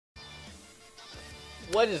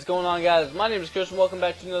What is going on, guys? My name is Chris and welcome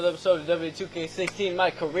back to another episode of WWE 2K16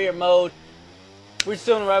 MyCareer mode. We're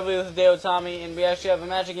still in a rivalry with Hideo Itami, and we actually have a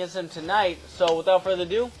match against him tonight. So without further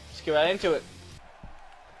ado, let's get right into it.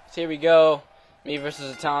 So here we go. Me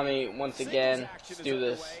versus Itami once again. Let's do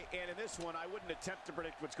this.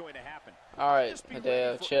 Alright,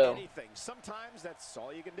 Hideo, chill. Sometimes that's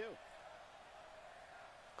all you can do.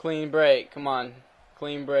 Clean break, come on.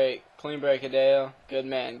 Clean break, Hideo. Good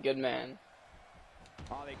man, good man.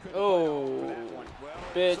 Oh,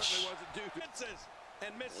 bitch.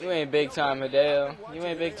 You ain't big time, Hideo. You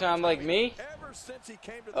ain't big time like me?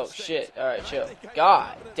 Oh, shit. Alright, chill.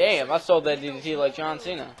 God damn, I sold that DDT like John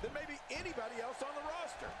Cena.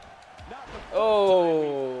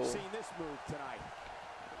 Oh.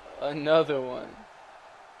 Another one.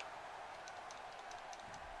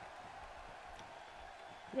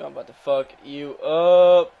 Yo, I'm about to fuck you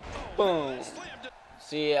up. Boom.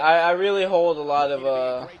 See, I really hold a lot of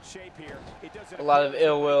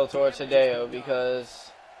ill will towards Hideo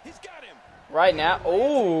because right now,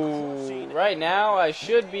 I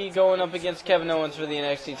should be going up against Kevin Owens for the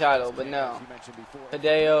NXT title, but no.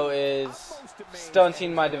 Hideo is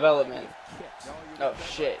stunting my development. Oh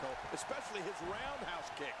shit.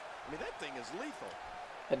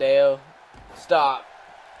 Hideo, stop.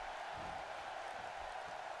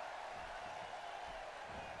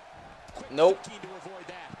 Nope.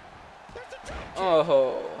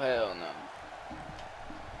 Oh, hell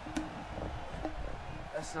no.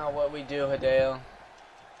 That's not what we do, Hideo.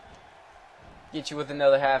 Get you with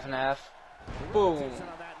another half and half. Boom.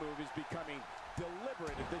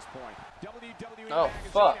 Oh,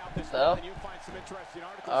 fuck. So?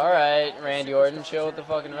 Alright, Randy Orton, chill with the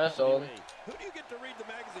fucking rest hold.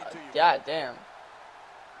 God damn.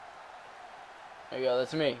 There you go,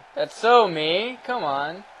 that's me. That's so me. Come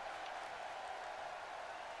on.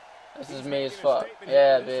 This is me as fuck.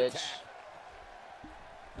 Yeah, bitch.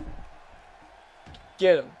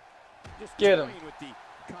 Get him. Get him.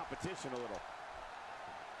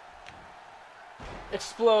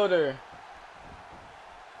 Exploder.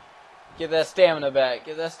 Get that stamina back.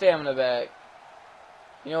 Get that stamina back.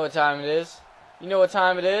 You know what time it is? You know what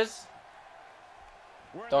time it is?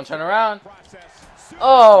 Don't turn around.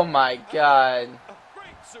 Oh my god.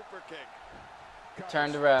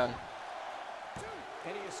 Turned around.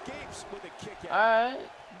 Alright,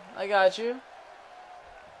 I got you.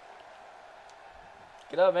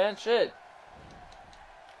 Get up, man. Shit.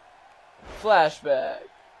 Flashback.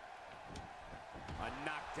 A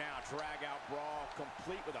knockdown, drag out brawl,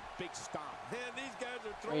 complete with a big stomp. Man, these guys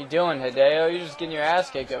are what are you doing, Hideo? You're just getting your ass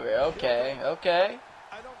kicked over here. Okay, okay.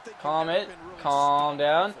 Calm it. Calm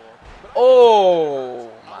down. Oh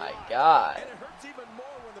my god.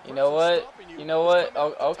 You know what? You know what?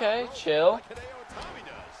 Oh, okay, chill.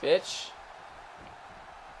 Bitch.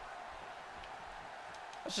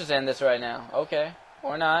 Let's just end this right now. Okay.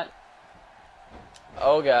 Or not.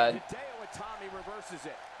 Oh god.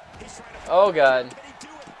 Oh god.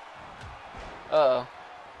 Uh-oh.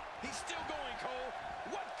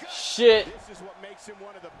 Shit.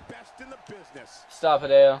 Stop,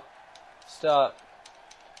 Hideo. Stop.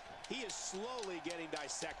 He is slowly getting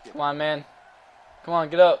dissected. Come on, man. Come on,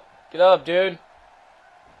 get up. Get up, dude.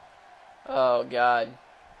 Oh god.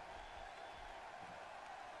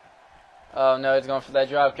 Oh no, he's going for that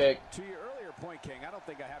drop kick. To your earlier point, King, I don't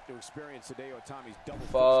think I have to experience Hideo Itami's double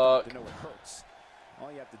fuck to know it hurts. All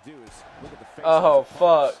you have to do is look at the face. Oh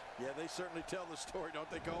fuck. Yeah, they certainly tell the story, don't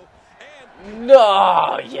they, Cole? And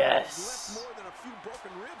no, yes.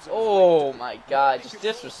 Oh my god, just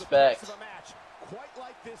disrespect. Quite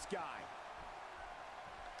like this guy.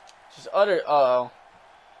 Just utter. Uh oh.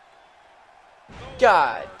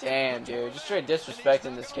 God damn, dude. Just straight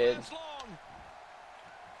disrespecting this kid.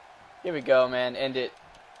 Here we go, man. End it.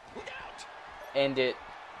 End it.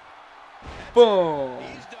 Boom.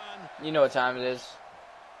 You know what time it is.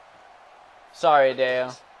 Sorry,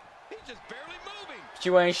 Hideo. But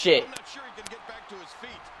you ain't shit.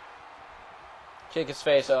 Kick his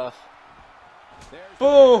face off.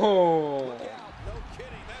 Boom.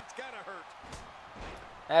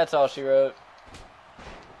 That's all she wrote.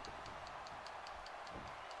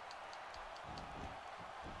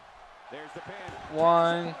 There's the pin.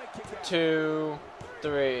 1, 2,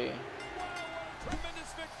 3.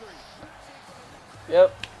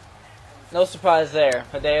 Yep. No surprise there.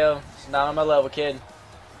 Hideo, it's not on my level, kid.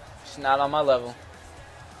 It's not on my level.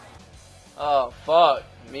 Oh, fuck.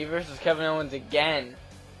 Me versus Kevin Owens again.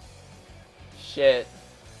 Shit.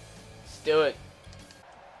 Let's do it.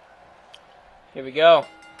 Here we go.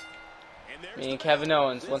 Me and Kevin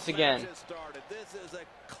Owens once again. This is a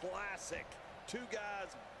classic Two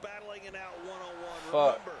guys battling it out one-on-one.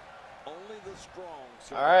 Fuck. Remember, only the strong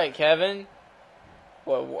survive. Alright, Kevin.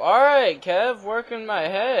 Well, alright, Kev, working my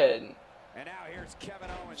head. And now here's Kevin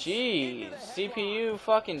Owens. Jeez, CPU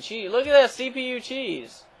fucking cheese. Look at that CPU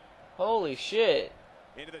cheese. Holy shit.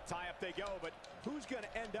 Into the tie-up they go, but who's going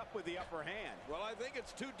to end up with the upper hand? Well, I think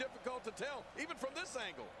it's too difficult to tell, even from this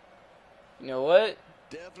angle. You know what?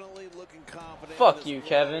 Definitely looking confident. Fuck you,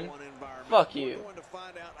 Kevin. Fuck you. We're going to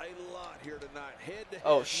find out a lot here tonight. Head to head,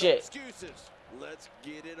 oh shit. No excuses. Let's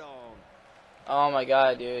get it on. Oh my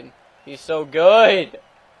god, dude. He's so good.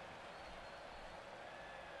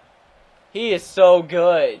 He is so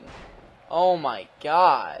good. Oh my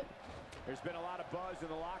god. There's been a lot of buzz in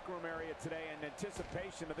the locker room area today in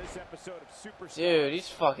anticipation of this episode of Superstars. Dude, he's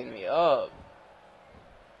fucking me up.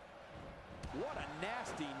 What a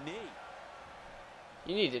nasty knee.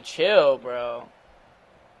 You need to chill, bro.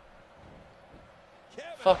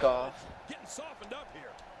 Kevin Fuck Owens off. Getting softened up here.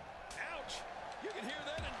 Ouch. You can hear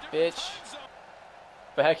that in different Bitch. time zones.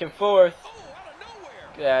 Back and forth. Oh, out of nowhere.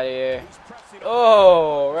 Get out of here. He's pressing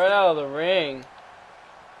Oh, right out of the ring.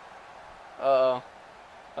 Uh-oh.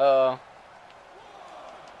 Uh-oh.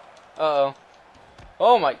 Uh-oh.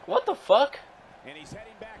 Oh my, what the fuck? And he's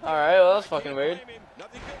heading back. Alright, well that's fucking weird.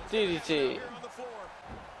 DDT.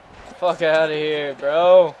 Fuck out of here,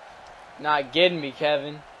 bro. Not getting me,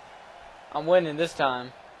 Kevin. I'm winning this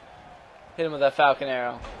time. Hit him with that Falcon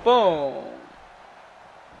Arrow. Boom.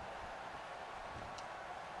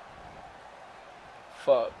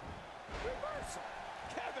 Fuck. Reversal.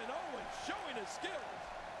 Kevin Owens showing his skills.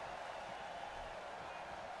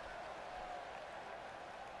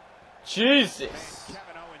 Jesus.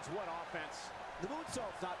 Kevin Owens, what offense. The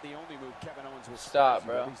moonsault's not the only move Kevin Owens will Stop,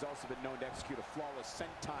 bro. He's also been known to execute a flawless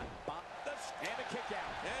senton bomb. And a kick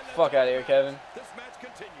out. Fuck out of here, Kevin. This match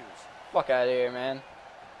continues. Fuck out of here, man.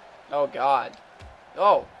 Oh, God.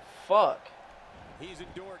 Oh, fuck. He's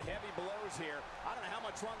endured heavy blows here. I don't know how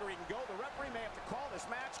much longer he can go. The referee may have to call this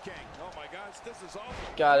match, King. Oh my gosh, this is awful.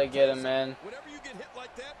 Gotta get him, man. Whenever you get hit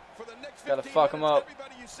like that, for the next 15 Gotta fuck him up.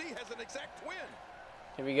 everybody you see has an exact twin.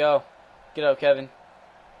 Here we go. Get up, Kevin.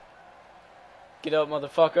 Get up,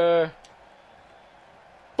 motherfucker.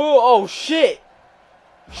 Boo! Oh, shit!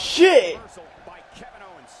 Shit! By Kevin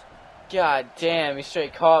Owens. God damn, he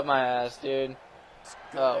straight caught my ass, dude.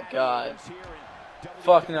 Oh, God.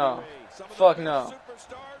 Fuck no. Fuck no.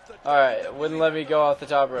 Alright, wouldn't let me go off the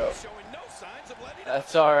top rope.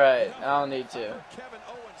 That's alright. I don't need to.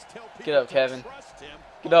 Get up, Kevin.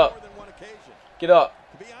 Get up. Get up.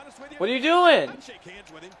 What are you doing?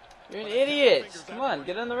 You're an idiot. Come on,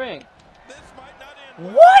 get in the ring.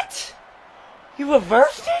 What? You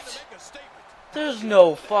reversed it? There's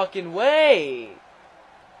no fucking way.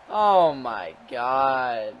 Oh my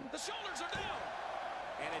god.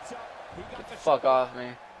 Get the fuck off me.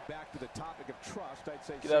 Back to the topic of trust, I'd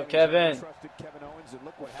say Get up, Kevin. Kevin Owens, and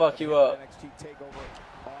look what Fuck you up.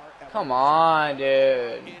 Come on, dude.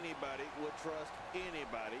 Anybody would trust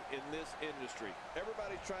anybody in this industry.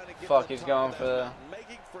 Everybody's trying to get Fuck, he's going for the...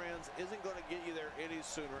 Making friends isn't going to get you there any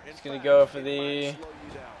sooner. He's going to go for the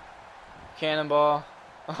cannonball.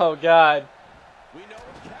 Oh, God.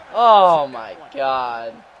 Oh, my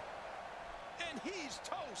God. And he's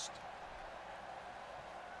toast.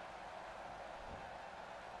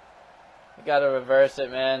 I gotta reverse it,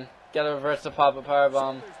 man. Gotta reverse the pop-up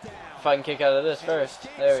powerbomb. If I can kick out of this first.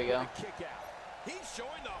 There we go.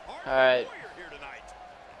 Alright.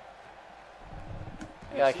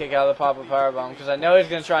 I gotta kick out of the pop-up powerbomb because I know he's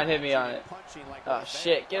gonna try and hit me on it. Oh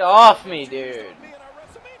shit, get off me, dude.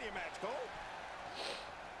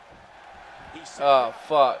 Oh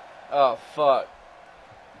fuck. Oh fuck.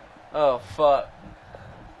 Oh fuck.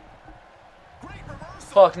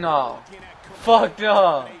 Fuck no. Fuck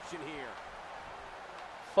no.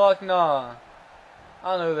 Fuck nah.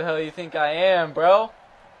 I don't know who the hell you think I am, bro.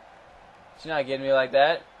 You're not getting me like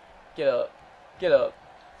that. Get up. Get up.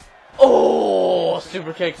 Oh,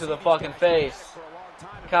 super kick to the fucking face.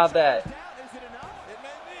 Count that.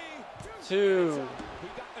 2.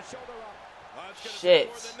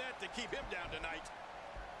 Shit.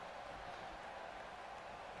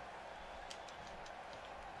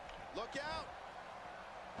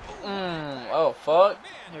 Oh, fuck.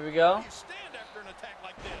 Here we go.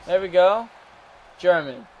 There we go.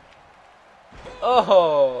 German.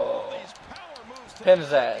 Oh. Pin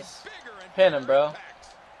his ass. Pin him, bro.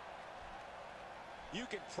 You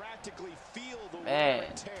can practically feel the man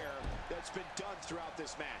tear that's been done throughout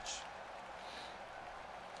this match.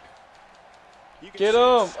 Get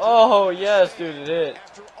him. Oh, yes, dude, it hit.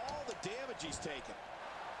 After all the damage he's taken.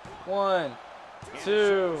 1,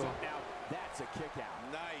 2. That's a kick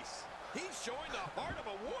out. Nice. He's showing the heart of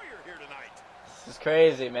a warrior here tonight. This is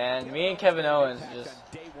crazy, man. Me and Kevin Owens just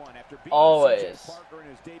always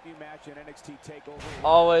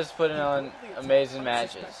putting on amazing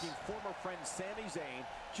matches.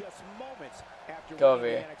 Go over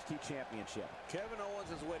here. Kevin Owens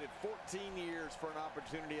has waited 14 years for an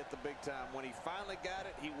opportunity at the big time. When he finally got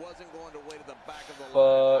it, he wasn't going to wait at the back of the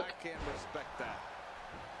line. I can respect that.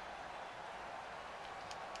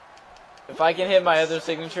 If I can hit my other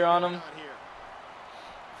signature on him,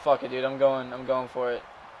 fuck it, dude. I'm going for it.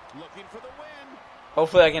 Looking for the win.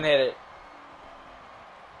 Hopefully I can hit it.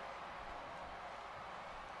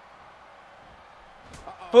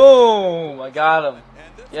 Boom! I got him.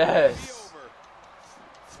 Yes.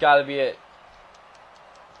 It's got to be it.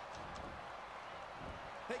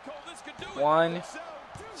 1,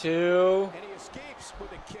 2. And he escapes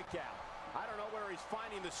with a kick out. I don't know where he's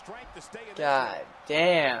finding the strength to stay in. God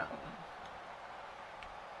damn.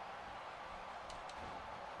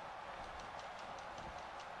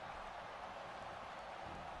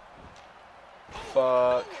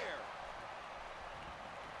 Fuck.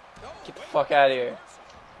 Get the fuck out of here.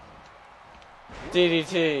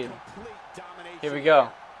 DDT. Here we go.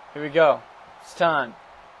 Here we go. It's time.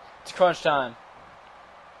 It's crunch time.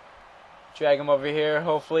 Drag him over here.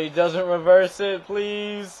 Hopefully he doesn't reverse it.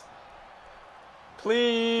 Please.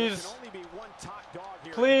 Please.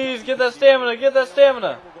 Please get that stamina. Get that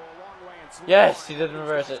stamina. Yes, he didn't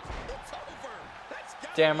reverse it.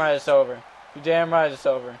 Damn right it's over. You damn right it's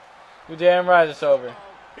over. You damn right it's over.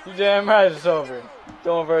 You damn right it's over.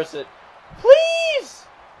 Don't reverse it. Please!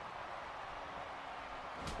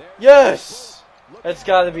 Yes! That's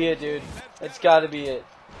gotta be it, dude. That's gotta be it.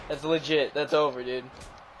 That's legit. That's over, dude.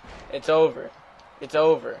 It's over. It's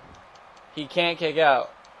over. He can't kick out.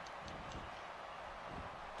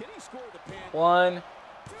 1,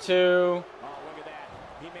 2. Oh, look at that.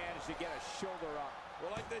 He managed to get a shoulder up.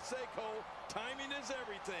 Well, like they say, Cole, timing is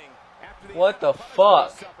everything. What the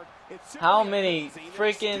fuck? How many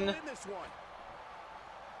freaking...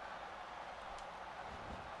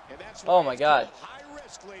 Oh my god.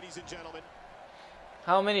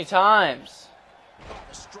 How many times?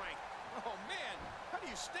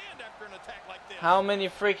 How many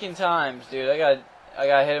freaking times, dude? I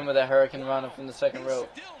got hit him with a hurricane runner from the second rope.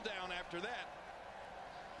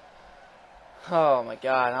 Oh my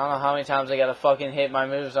god, I don't know how many times I gotta fucking hit my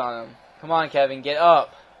moves on him. Come on, Kevin, get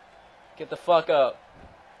up. Get the fuck up.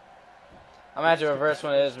 I'm gonna have to reverse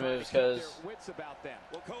one of his moves because...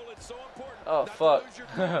 Oh, fuck.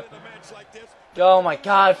 Oh my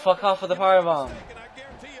god, fuck off with the powerbomb.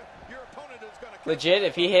 Legit,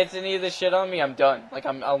 if he hits any of this shit on me, I'm done. Like,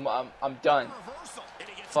 I'm done.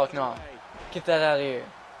 Fuck no. Get that out of here.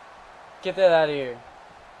 Get that out of here.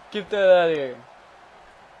 Get that out of here.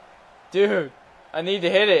 Dude, I need to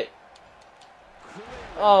hit it.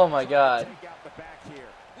 Oh my god.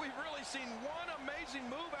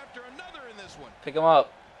 Pick him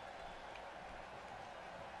up.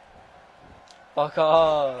 Fuck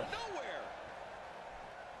off.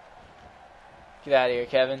 Get out of here,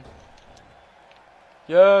 Kevin.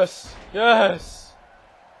 Yes. Yes.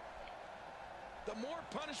 The more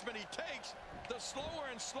punishment he takes, the slower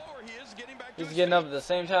and slower he is getting back to He's getting up at the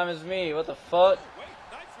same time as me. What the fuck? Wait,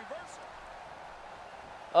 nice reversal.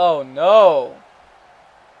 Oh no.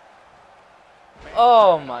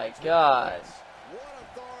 Oh my god.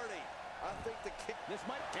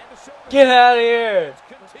 Get out of here!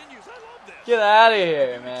 Get out of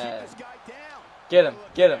here, man. Get him,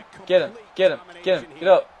 get him, get him, get him, get him. Get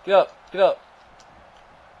up, get up, get up.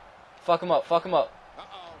 Fuck him up, fuck him up.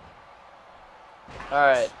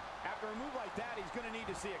 Alright.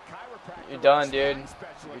 You're done, dude.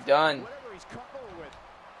 You're done.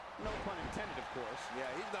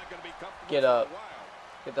 Get up.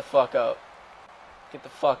 Get the fuck up. Get the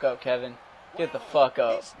fuck up, Kevin. Get the fuck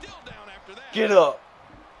up. Get up.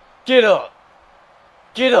 Get up.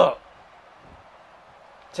 Get up.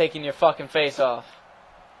 Taking your fucking face off.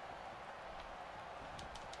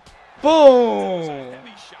 Boom.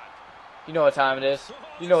 You know what time it is.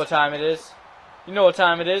 You know what time it is. You know what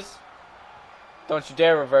time it is. Don't you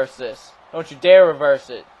dare reverse this. Don't you dare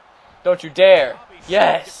reverse it. Don't you dare.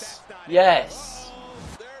 Yes. Yes.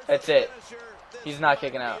 That's it. He's not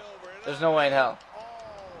kicking out. There's no way in hell.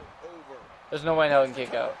 There's no way in hell he can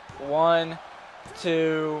kick out. 1,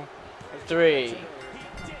 2, 3.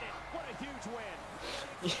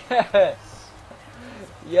 Yes.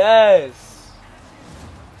 Yes.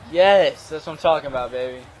 Yes. That's what I'm talking about,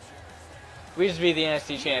 baby. We just beat the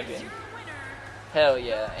NXT champion. Hell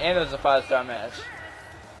yeah. And it was a 5-star match.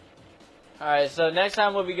 Alright, so next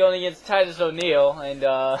time we'll be going against Titus O'Neil. And,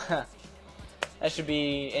 That should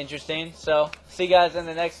be interesting. So, see you guys in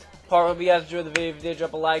the next part. Hope you guys enjoyed the video. If you did,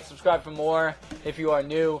 drop a like, subscribe for more if you are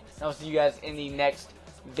new. And I'll see you guys in the next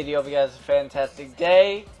video. Hope you guys have a fantastic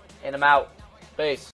day. And I'm out. Peace.